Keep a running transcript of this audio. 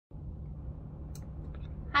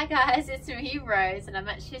Hi guys, it's me Rose and I'm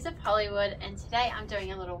at Shoes of Hollywood, and today I'm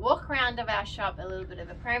doing a little walk around of our shop, a little bit of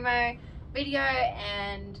a promo video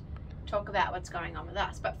and talk about what's going on with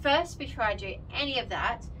us. But first, before I do any of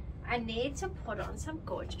that, I need to put on some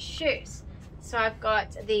gorgeous shoes. So I've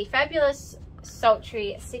got the Fabulous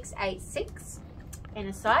SULTRY-660 in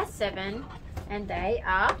a size 7 and they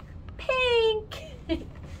are pink.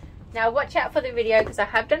 Now watch out for the video because I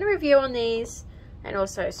have done a review on these and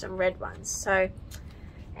also some red ones. So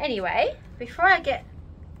anyway, before I get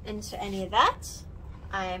into any of that,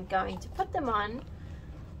 I am going to put them on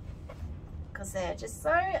because they're just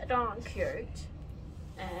so darn cute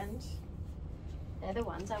and they're the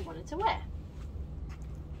ones I wanted to wear.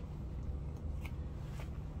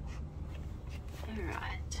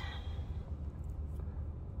 Alright.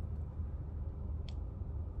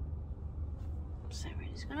 So we're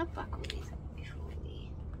just going to buckle these up before we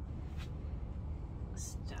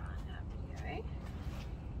start our video.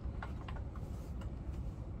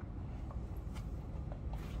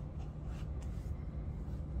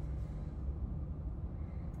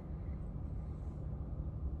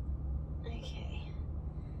 Okay.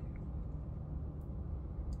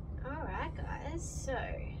 Alright guys, so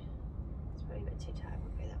it's probably a bit too tight.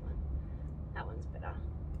 We'll go that one. That one's better.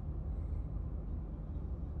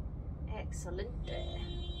 Excellent.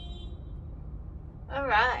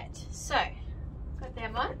 Alright, so got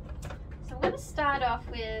them on. So I'm going to start off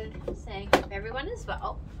with saying hope everyone is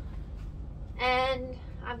well. And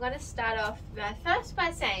I'm going to start off first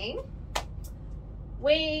by saying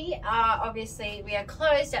we are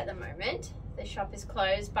closed at the moment. The shop is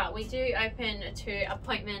closed, but we do open to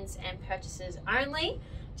appointments and purchases only,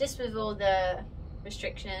 just with all the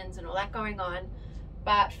restrictions and all that going on.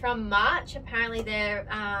 But from March, apparently they're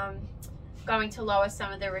going to lower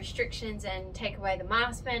some of the restrictions and take away the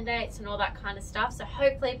mask mandates and all that kind of stuff. So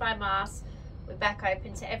hopefully by March we're back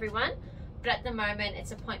open to everyone. But at the moment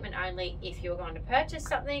it's appointment only if you're going to purchase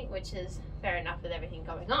something, which is fair enough with everything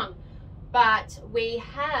going on. But we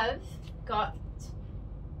have got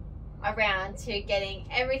around to getting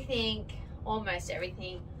everything, almost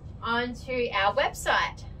everything, onto our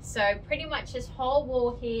website. So pretty much this whole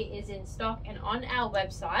wall here is in stock and on our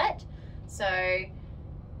website. So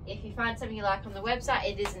if you find something you like on the website,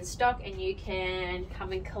 it is in stock and you can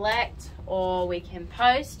come and collect, or we can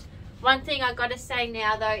post. One thing I got to say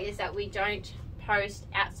now though is that we don't post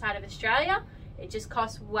outside of Australia. It just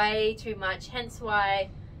costs way too much, hence why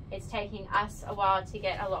it's taking us a while to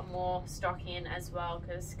get a lot more stock in as well,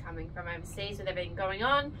 because coming from overseas with everything going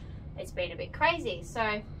on, it's been a bit crazy.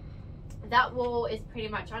 So that wall is pretty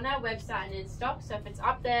much on our website and in stock. So if it's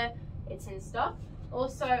up there, it's in stock.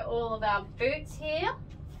 Also all of our boots here,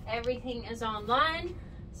 everything is online.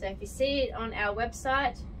 So if you see it on our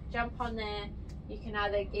website, jump on there. You can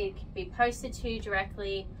either, it can be posted to you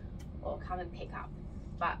directly or come and pick up,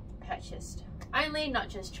 but purchased only, not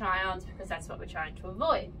just try-ons, because that's what we're trying to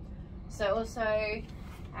avoid. So also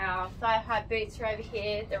our thigh-high boots are over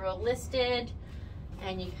here. They're all listed,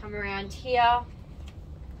 and you come around here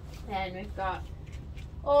and we've got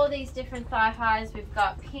all these different thigh-highs. We've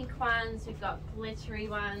got pink ones, we've got glittery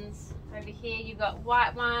ones. Over here you've got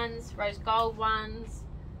white ones, rose gold ones,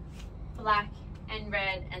 black and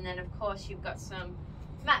red, and then of course you've got some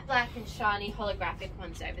matte black and shiny holographic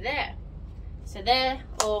ones over there. So they're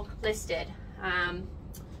all listed.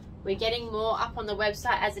 We're getting more up on the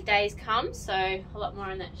website as the days come, so a lot more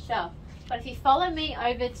on that shelf. But if you follow me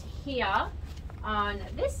over to here on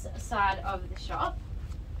this side of the shop,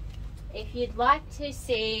 if you'd like to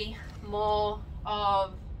see more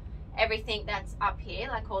of everything that's up here,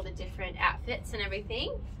 like all the different outfits and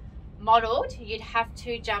everything modeled, you'd have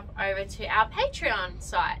to jump over to our Patreon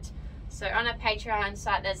site. So on our Patreon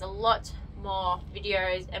site there's a lot more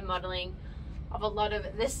videos and modeling of a lot of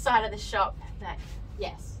this side of the shop that,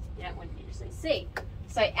 yes, you don't want to usually see.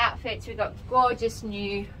 So outfits, we've got gorgeous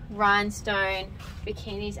new rhinestone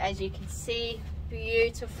bikinis, as you can see,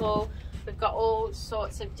 beautiful. We've got all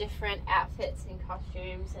sorts of different outfits and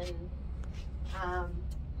costumes and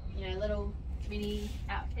you know, little mini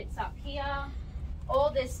outfits up here.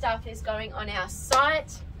 All this stuff is going on our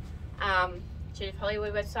site, Shoes of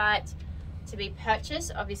Hollywood website, to be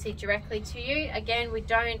purchased obviously directly to you. Again, we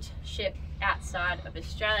don't ship outside of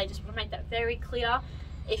Australia. Just want to make that very clear.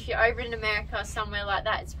 If you're over in America or somewhere like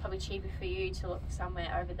that, it's probably cheaper for you to look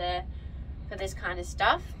somewhere over there for this kind of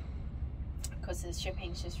stuff, because the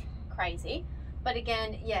shipping's just crazy. But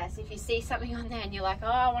again, yes, if you see something on there and you're like, oh,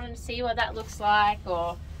 I want to see what that looks like,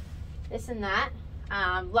 or this and that,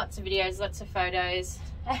 lots of videos, lots of photos,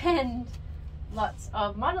 and lots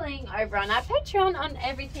of modeling over on our Patreon on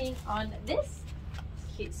everything on this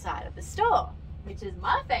cute side of the store. which is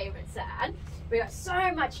my favorite side, we got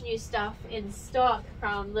so much new stuff in stock,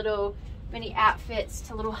 from little mini outfits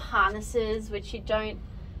to little harnesses, which you don't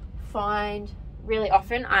find really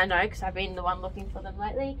often. I know, because I've been the one looking for them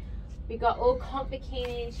lately. We got all comp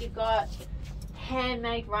bikinis, you've got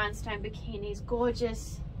handmade rhinestone bikinis,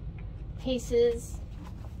 gorgeous pieces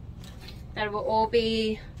that will all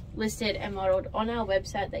be listed and modeled on our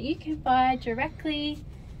website that you can buy directly,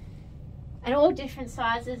 and all different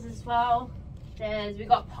sizes as well. We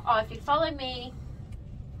got, oh, if you follow me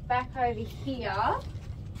back over here,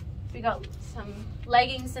 we got some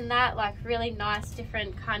leggings and that, like really nice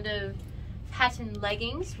different kind of pattern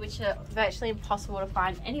leggings, which are virtually impossible to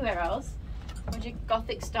find anywhere else. With your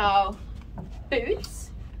gothic style boots,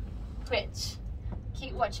 which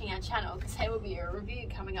keep watching our channel because there will be a review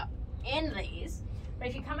coming up in these. But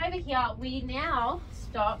if you come over here, we now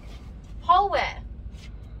stock pole wear,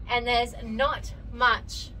 and there's not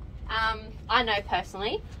much. I know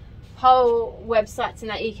personally, pole websites and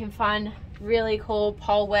that you can find really cool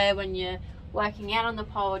pole wear when you're working out on the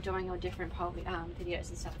pole or doing your different pole videos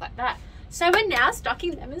and stuff like that. So we're now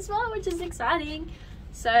stocking them as well, which is exciting.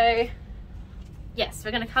 So yes,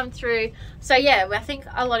 we're going to come through. So yeah, I think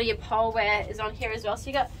a lot of your pole wear is on here as well. So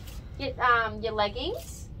you got your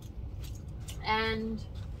leggings, and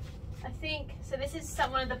I think, so this is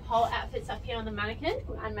one of the pole outfits up here on the mannequin,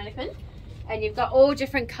 and you've got all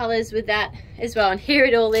different colors with that as well. And here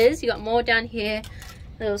it all is. You got more down here,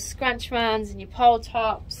 little scrunch ones and your pole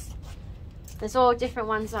tops. There's all different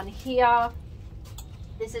ones on here.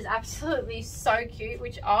 This is absolutely so cute,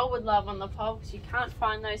 which I would love on the pole because you can't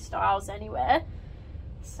find those styles anywhere.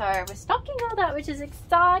 So we're stocking all that, which is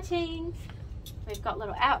exciting. We've got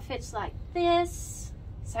little outfits like this.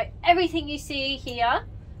 So everything you see here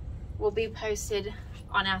will be posted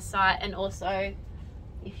on our site, and also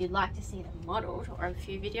if you'd like to see them modeled or a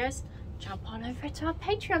few videos, jump on over to our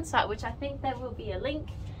Patreon site, which I think there will be a link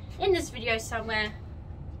in this video somewhere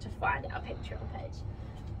to find our Patreon page.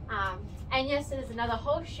 And yes, there's another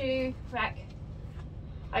whole shoe rack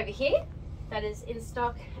over here that is in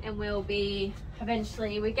stock, and we'll be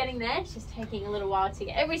eventually, we're getting there. It's just taking a little while to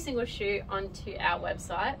get every single shoe onto our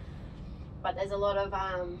website, but there's a lot of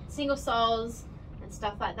single soles and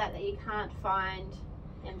stuff like that that you can't find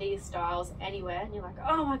in these styles anywhere, and you're like,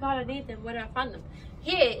 oh my god, I need them, where do I find them?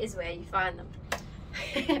 Here is where you find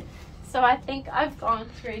them. So I think I've gone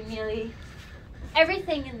through nearly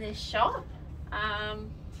everything in this shop.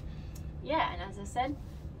 Yeah, and as I said,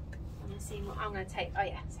 I'm gonna see what I'm gonna take. Oh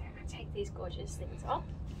yeah, so I'm gonna take these gorgeous things off.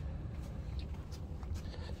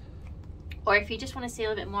 Or if you just want to see a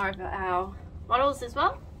little bit more of our models as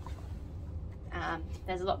well,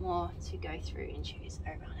 there's a lot more to go through and choose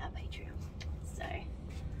over on our Patreon. So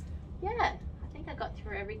yeah, I think I got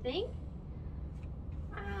through everything.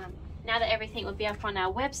 Now that everything will be up on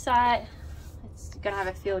our website, it's gonna have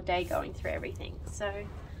a field day going through everything. So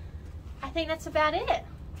I think that's about it.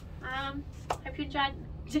 Hope you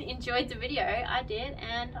enjoyed the video. I did,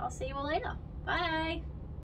 and I'll see you all later. Bye.